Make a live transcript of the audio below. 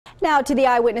Now to the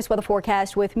Eyewitness Weather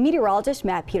Forecast with meteorologist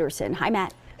Matt Peterson. Hi,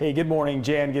 Matt. Hey, good morning,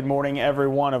 Jan. Good morning,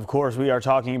 everyone. Of course, we are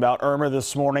talking about Irma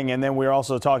this morning, and then we're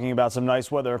also talking about some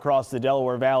nice weather across the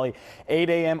Delaware Valley.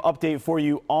 8 a.m. update for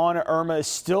you on Irma.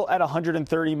 Still at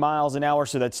 130 miles an hour,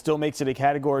 so that still makes it a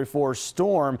Category 4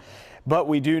 storm. But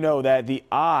we do know that the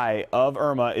eye of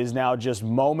Irma is now just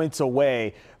moments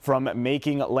away from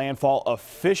making landfall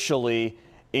officially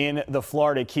in the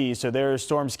Florida Keys. So there's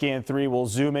Storm Scan 3. We'll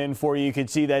zoom in for you. You can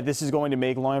see that this is going to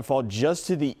make landfall just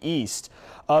to the east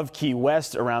of Key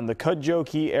West, around the Cudjoe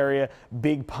Key area,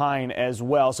 Big Pine as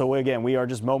well. So again, we are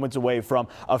just moments away from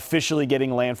officially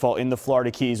getting landfall in the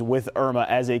Florida Keys with Irma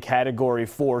as a Category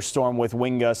 4 storm, with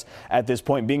wind gusts at this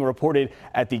point being reported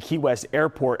at the Key West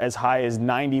airport as high as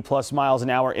 90+ miles an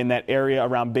hour in that area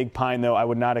around Big Pine. Though I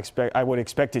would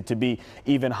expect it to be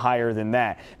even higher than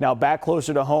that. Now back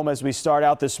closer to home, as we start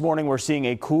out this morning, we're seeing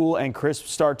a cool and crisp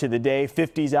start to the day.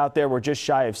 50s out there. We're just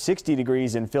shy of 60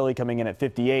 degrees in Philly, coming in at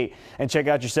 58. And check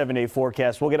out your 7-day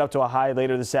forecast. We'll get up to a high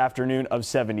later this afternoon of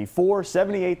 74,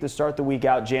 78 to start the week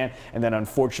out, Jan. And then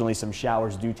unfortunately some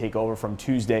showers do take over from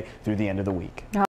Tuesday through the end of the week.